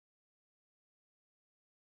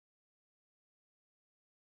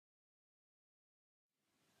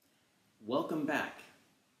Welcome back.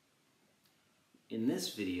 In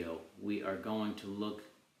this video, we are going to look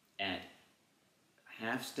at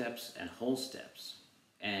half steps and whole steps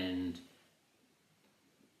and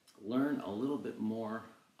learn a little bit more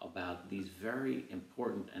about these very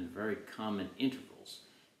important and very common intervals.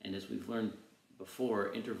 And as we've learned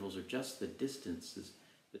before, intervals are just the distances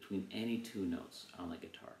between any two notes on the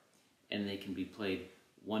guitar. And they can be played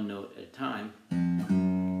one note at a time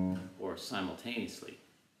or simultaneously,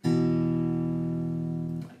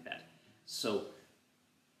 like that. So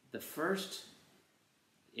the first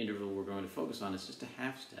interval we're going to focus on is just a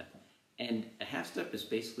half step. And a half step is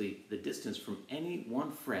basically the distance from any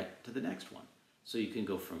one fret to the next one. So you can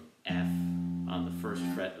go from F on the first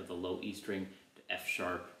fret of the low E string to F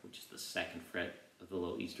sharp, which is the second fret of the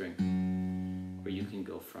low E string. Or you can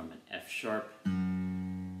go from an F sharp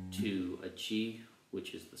to a G,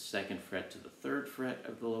 which is the second fret to the third fret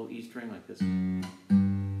of the low E string, like this.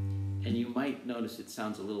 And you might notice it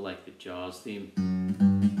sounds a little like the Jaws theme.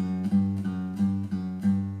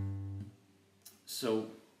 So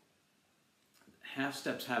half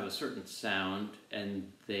steps have a certain sound,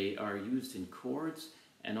 and they are used in chords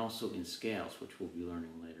and also in scales, which we'll be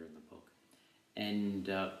learning later in the book. And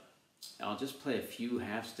I'll just play a few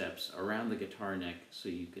half steps around the guitar neck so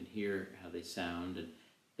you can hear how they sound, and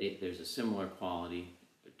there's a similar quality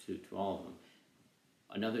to all of them.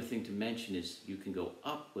 Another thing to mention is you can go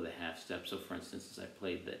up with a half step. So for instance, as I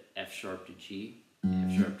played the F sharp to G,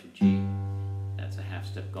 F sharp to G, that's a half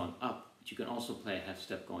step going up. But you can also play a half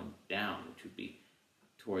step going down, which would be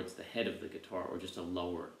towards the head of the guitar, or just a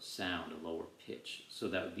lower sound, a lower pitch. So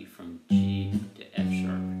that would be from G to F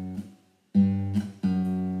sharp.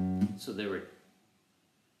 So there are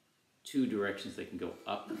two directions they can go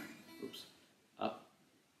up, up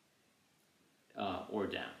or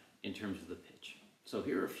down in terms of the pitch. So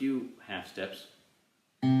here are a few half steps.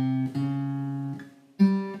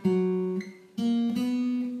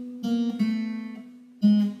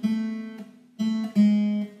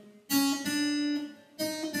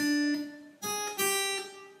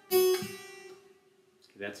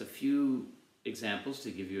 That's a few examples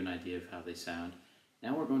to give you an idea of how they sound.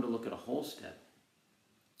 Now we're going to look at a whole step.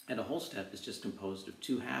 And a whole step is just composed of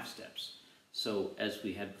two half steps. So as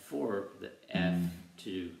we had before, the F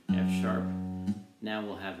to F sharp, now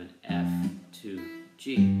we'll have an F to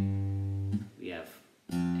G. We have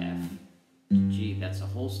F to G, that's a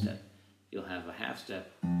whole step. You'll have a half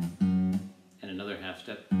step and another half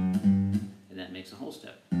step, and that makes a whole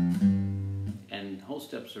step. And whole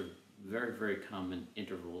steps are very, very common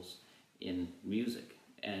intervals in music,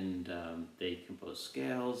 and they compose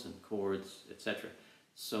scales and chords, etc.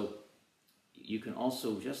 So you can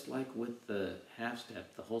also, just like with the half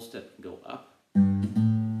step, the whole step can go up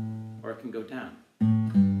or it can go down.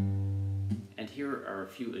 And here are a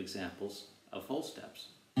few examples of whole steps.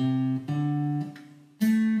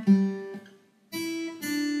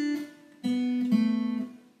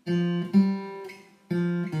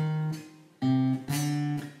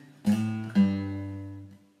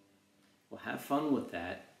 Have fun with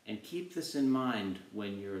that, and keep this in mind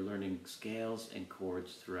when you're learning scales and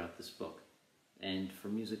chords throughout this book, and for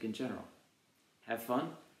music in general. Have fun,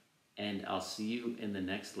 and I'll see you in the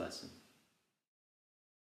next lesson.